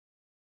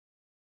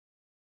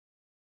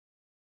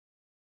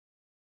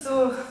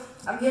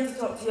I'm here to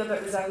talk to you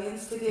about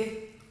resilience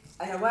today,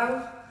 and I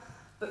will,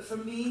 but for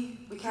me,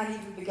 we can't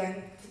even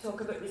begin to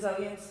talk about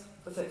resilience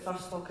without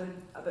first talking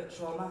about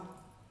trauma.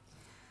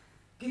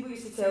 People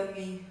used to tell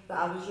me that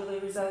I was really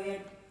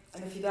resilient,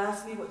 and if you'd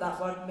asked me what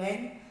that word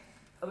meant,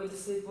 I would have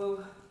said,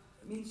 well,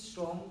 it means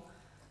strong.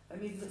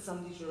 It means that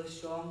somebody's really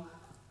strong.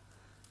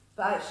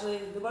 But actually,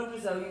 the word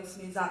resilience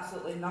means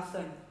absolutely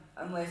nothing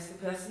unless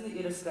the person that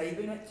you're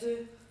ascribing it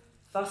to,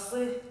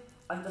 firstly,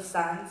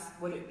 understands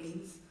what it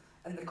means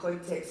in the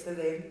context of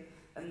them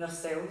and their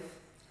self,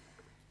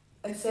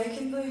 and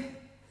secondly,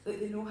 that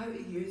they know how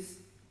to use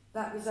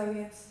that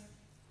resilience.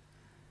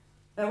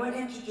 Now, I want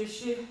to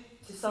introduce you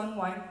to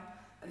someone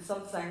and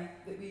something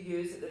that we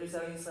use at the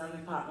Resilience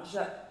Learning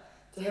Partnership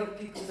to help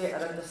people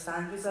better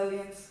understand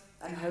resilience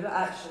and how it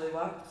actually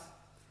works.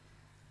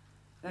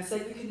 And I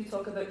said we couldn't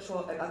talk about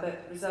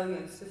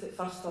resilience without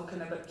first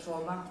talking about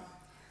trauma.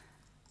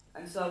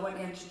 And so I want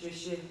to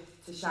introduce you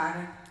to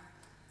Shannon.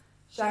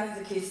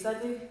 Shannon's a case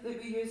study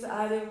that we use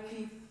at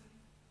RLP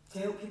to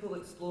help people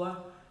explore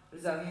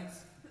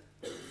resilience.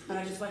 And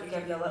I just want to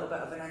give you a little bit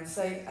of an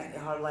insight into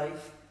her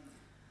life.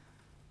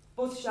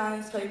 Both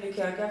Shannon's primary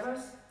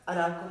caregivers are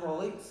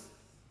alcoholics.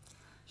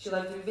 She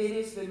lived in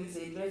various women's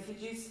aid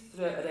refuges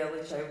throughout her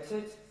early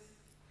childhood.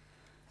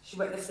 She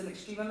witnessed an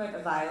extreme amount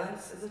of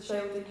violence as a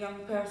child and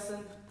young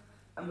person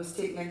and was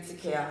taken into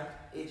care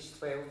aged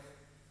 12.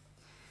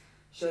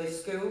 She left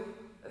school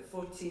at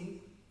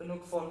 14 with no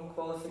formal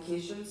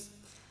qualifications,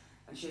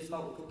 and she has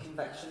multiple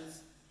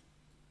convictions.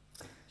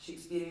 She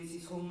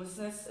experiences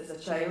homelessness as a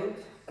child,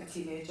 a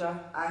teenager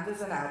and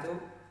as an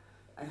adult,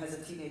 and has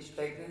a teenage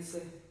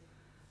pregnancy.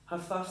 Her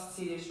first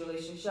serious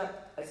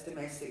relationship is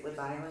domestically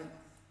violent.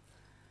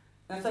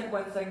 And I think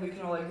one thing we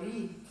can all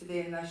agree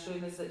today in this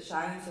room is that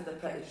Shannon's had a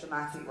pretty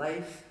traumatic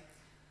life.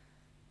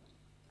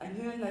 And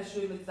who in this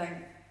room would think,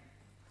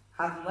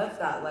 having lived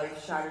that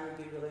life, Shannon would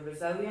be really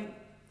resilient?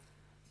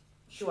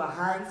 Show of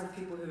hands of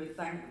people who would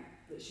think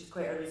that she's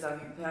quite a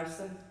resilient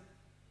person.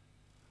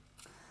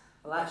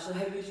 Well, actually,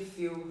 how would you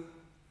feel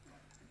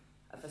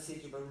if I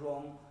said you were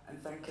wrong in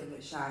thinking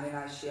that Shannon,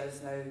 as she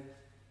is now,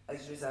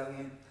 is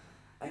resilient?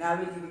 And I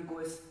would even go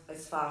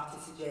as far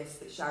to suggest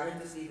that Shannon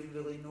doesn't even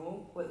really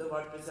know what the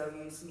word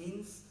resilience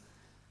means,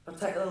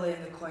 particularly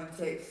in the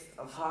context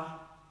of her.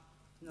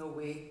 No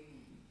way.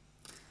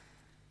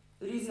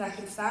 The reason I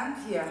can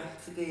stand here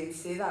today and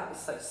say that with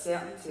such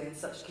certainty and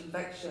such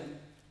conviction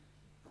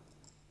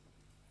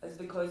is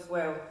because,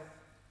 well,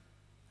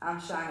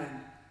 I'm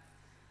Shannon.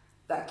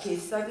 That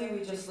case study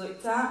we just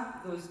looked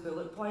at, those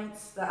bullet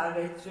points that I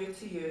read through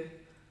to you,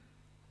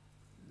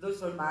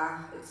 those were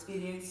my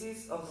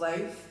experiences of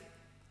life.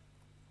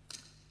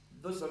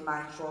 Those were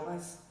my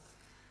traumas.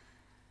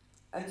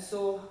 And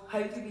so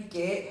how do we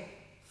get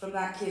from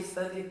that case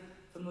study,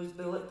 from those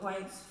bullet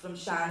points, from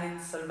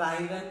Shannon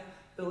surviving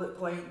bullet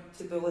point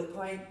to bullet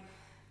point?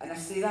 And I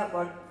say that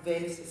word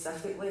very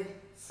specifically,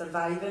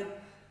 surviving,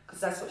 because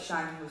that's what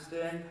Shannon was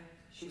doing.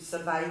 She was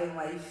surviving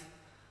life,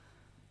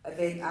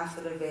 event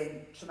after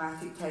event,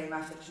 traumatic time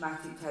after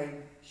traumatic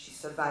time. She's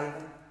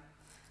surviving.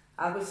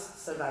 I was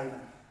surviving.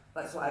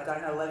 That's what I'd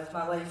done. I lived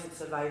my life in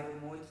survival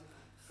mode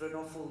for an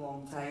awful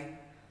long time.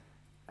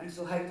 And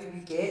so how do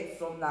we get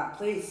from that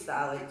place that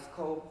I like to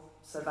call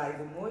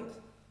survival mode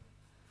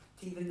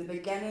to even the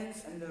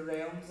beginnings and the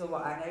realms of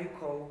what I now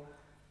call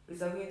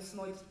resilience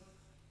mode?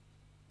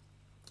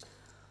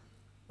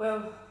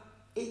 Well,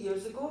 8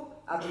 years ago,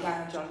 I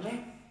began a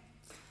journey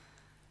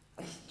of healing.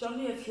 But a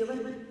journey that began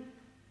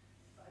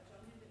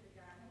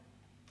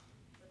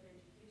with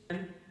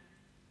education.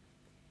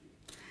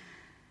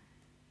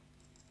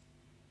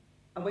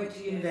 I went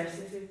to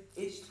university,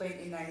 aged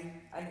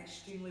 29, and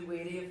extremely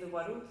wary of the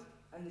world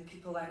and the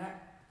people in it.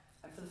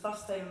 And for the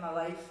first time in my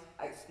life,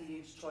 I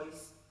experienced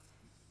choice.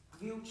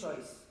 Real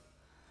choice.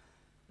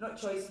 Not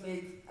choice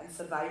made in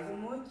survival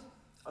mode,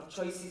 or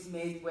choices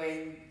made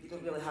when you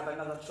don't really have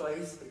another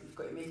choice, but you've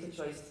got to make a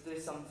choice to do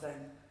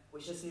something,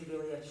 which isn't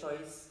really a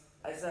choice,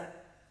 is it?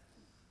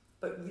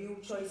 But real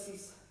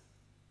choices.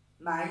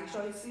 My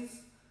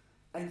choices.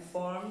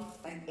 Informed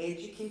and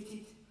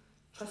educated,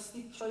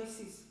 trusted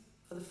choices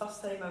for the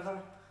first time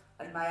ever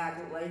in my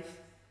adult life.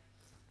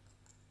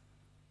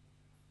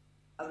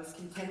 I was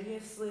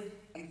continuously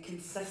and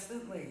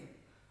consistently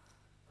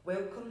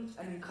welcomed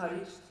and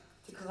encouraged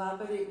to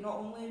collaborate not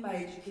only in my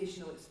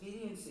educational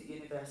experience at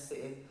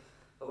university,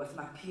 but with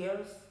my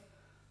peers,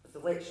 with the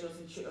lecturers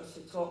and tutors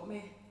who taught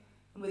me,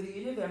 and with the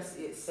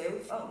university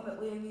itself,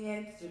 ultimately in the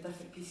end, through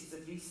different pieces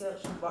of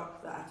research and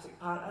work that I took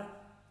part in.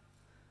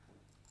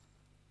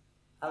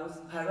 I was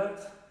empowered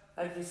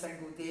every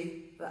single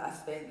day that I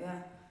spent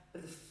there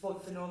with the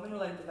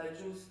phenomenal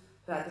individuals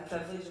who I had the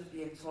privilege of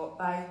being taught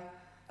by,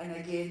 and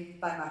again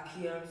by my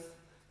peers,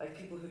 by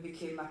people who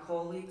became my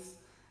colleagues,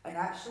 and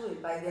actually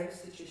by the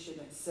institution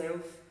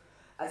itself.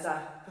 As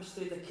I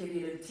pursued a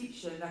career in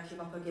teaching, I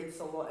came up against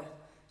a lot of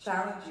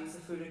challenges.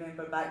 If we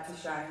remember back to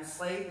Shannon's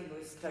slide and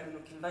those criminal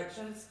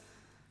convictions,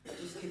 I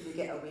just couldn't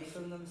get away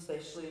from them,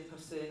 especially in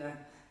pursuing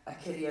a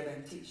career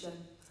in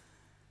teaching.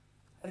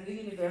 And the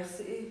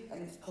university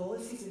and its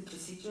policies and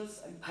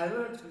procedures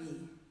empowered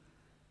me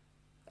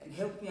and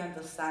helped me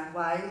understand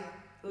why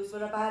those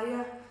were a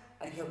barrier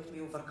and helped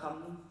me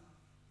overcome them.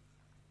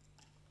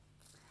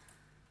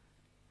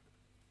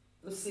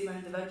 Those same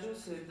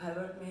individuals who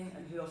empowered me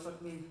and who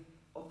offered me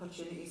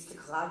opportunities to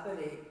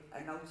collaborate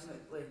and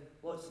ultimately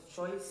lots of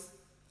choice,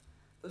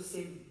 those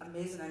same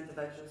amazing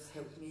individuals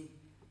helped me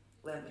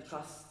learn to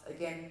trust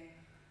again.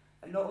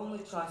 And not only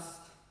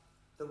trust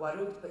the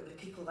world, but the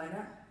people in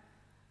it.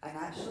 And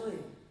actually,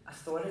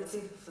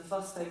 authority. For the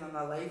first time in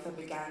my life, I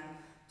began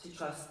to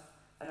trust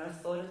an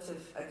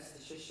authoritative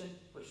institution,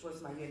 which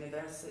was my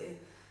university.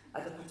 I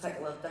had a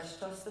particular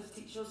distrust of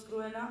teachers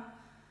growing up,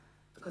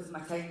 because of my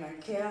time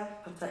in care,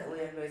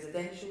 particularly in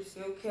residential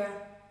school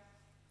care.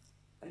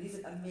 And these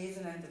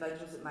amazing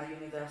individuals at my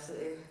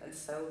university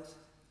instilled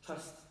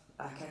trust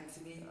back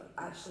into me,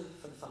 actually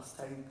for the first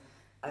time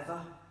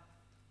ever.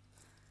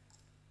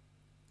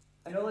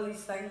 And all of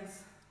these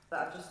things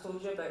that I've just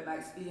told you about, my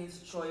experience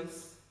of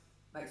choice,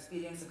 my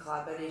experience of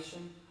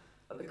collaboration,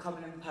 of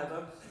becoming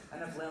empowered,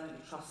 and of learning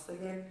to trust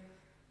again,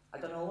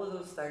 I've done all of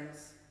those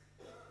things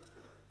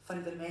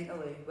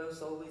fundamentally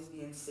whilst always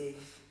being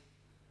safe.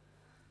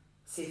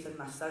 Safe in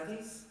my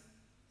studies,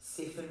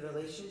 safe in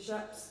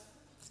relationships,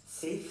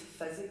 safe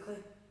physically.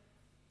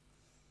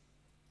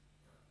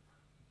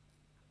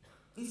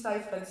 These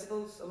 5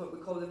 principles are what we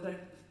call the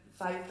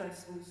 5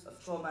 principles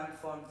of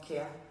trauma-informed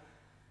care.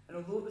 And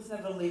although it was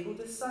never labelled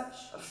as such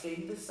or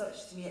framed as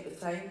such to me at the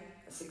time,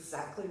 it's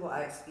exactly what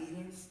I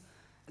experienced.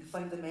 And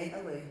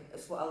fundamentally,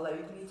 it's what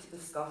allowed me to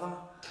discover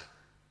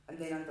and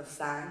then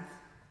understand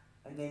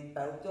and then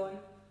build on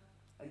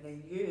and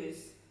then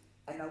use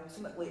and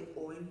ultimately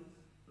own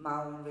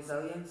my own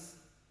resilience.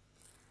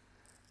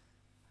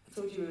 I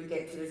told you we would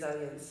get to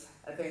resilience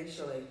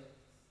eventually.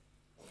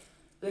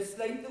 We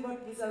ascribe the word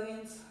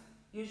resilience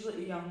usually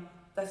to young,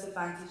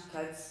 disadvantaged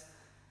kids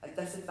in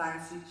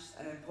disadvantaged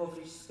and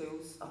impoverished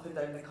schools up and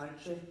down the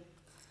country.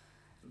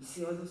 And we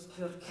see all those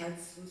poor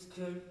kids, those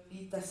poor,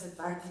 wee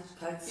disadvantaged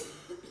kids.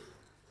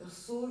 They're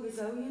so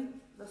resilient,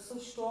 they're so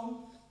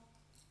strong.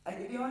 And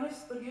to be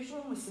honest, we're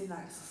usually only saying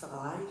that because they're still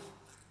alive,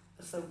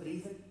 they're still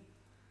breathing.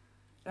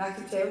 And I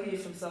can tell you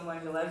from someone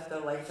who lived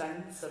their life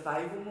in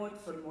survival mode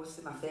for most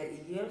of my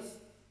 30 years,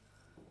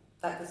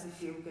 that doesn't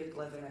feel good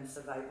living in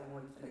survival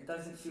mode, and it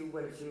doesn't feel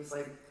what it feels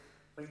like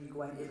when you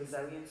go into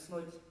resilience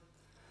mode.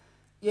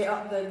 Yet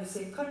up and down the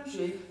same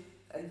country,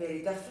 in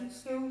very different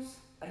schools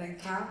and in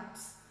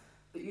camps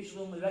that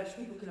usually only rich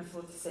people can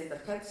afford to send their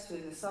kids to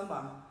in the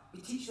summer,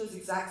 we teach those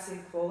exact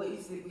same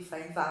qualities that we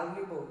find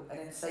valuable and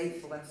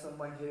insightful in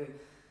someone who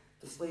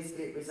displays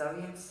great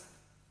resilience,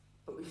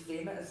 but we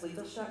frame it as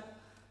leadership.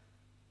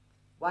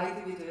 Why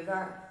do we do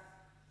that?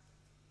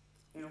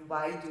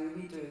 Why do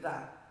we do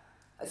that?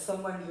 As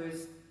someone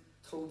who's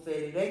told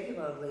very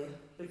regularly,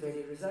 you're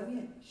very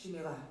resilient,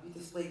 Shumela, you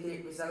display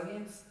great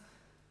resilience.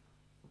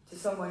 To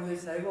someone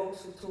who's now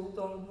also told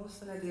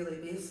almost on a daily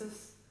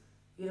basis,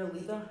 you're a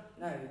leader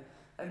now.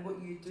 And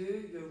what you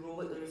do, your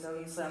role at the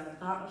Resilience Learning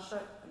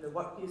Partnership and the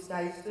work you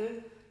guys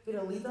do, you're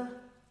a leader.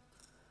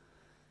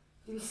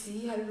 Do you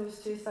see how those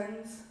two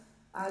things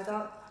add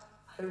up?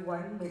 How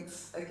one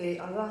makes a great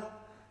other?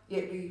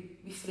 Yet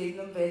we frame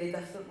them very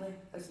differently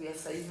as we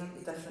assign them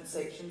to different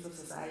sections of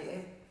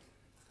society.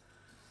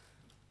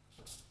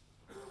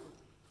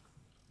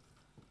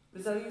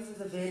 Resilience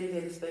is a very,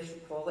 very special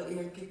quality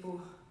in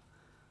people,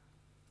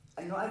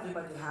 and not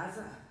everybody has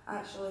it,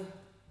 actually.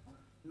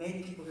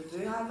 Many people who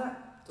do have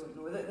it don't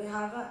know that they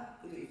have it,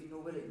 they don't even know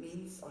what it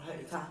means or how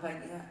to tap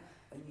into it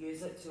and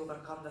use it to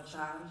overcome their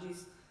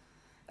challenges.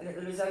 And at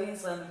the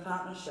Resilience Learning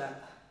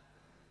Partnership,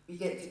 we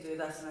get to do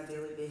this on a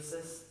daily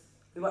basis.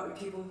 We work with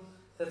people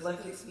who have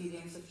lived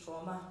experience of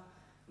trauma,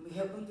 and we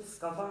help them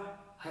discover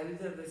how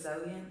they're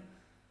resilient,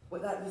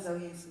 what that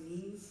resilience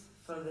means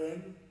for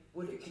them,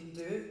 what it can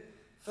do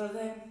for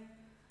them,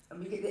 and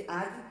we get the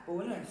added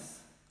bonus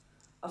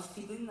of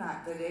feeding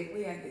that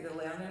directly into the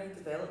learning and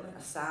development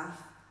of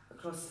staff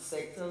across the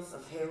sectors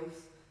of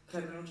health,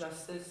 criminal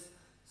justice,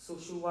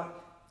 social work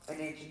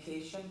and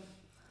education.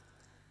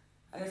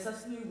 And it's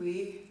this new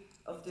way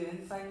of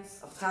doing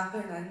things, of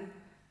tapping in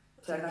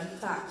to an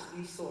untapped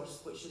resource,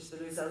 which is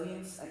the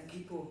resilience in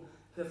people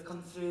who have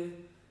come through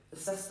the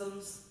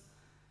systems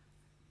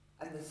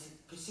and the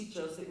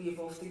procedures that we have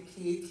often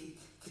created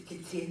to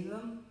contain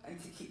them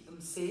and to keep them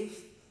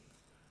safe.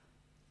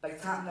 By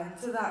tapping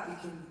into that, we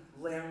can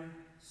learn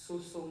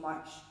so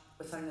much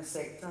within the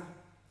sector.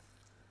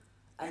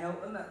 And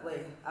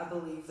ultimately, I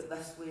believe that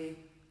this way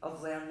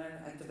of learning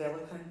and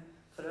developing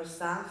for our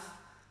staff,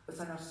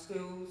 within our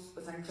schools,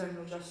 within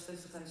criminal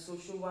justice, within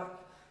social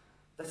work,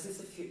 this is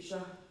the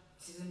future.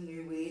 This is a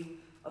new way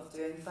of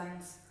doing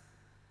things.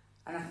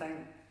 And I think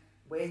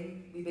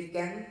when we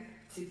begin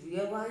to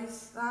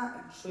realise that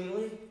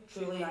and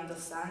truly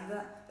understand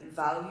it and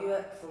value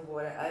it for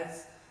what it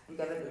is and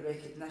give it the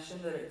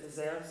recognition that it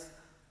deserves,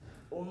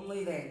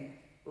 only then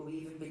will we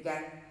even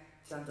begin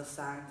to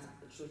understand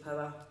the true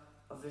power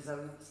of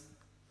resilience.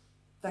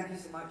 Thank you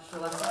so much for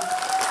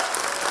listening.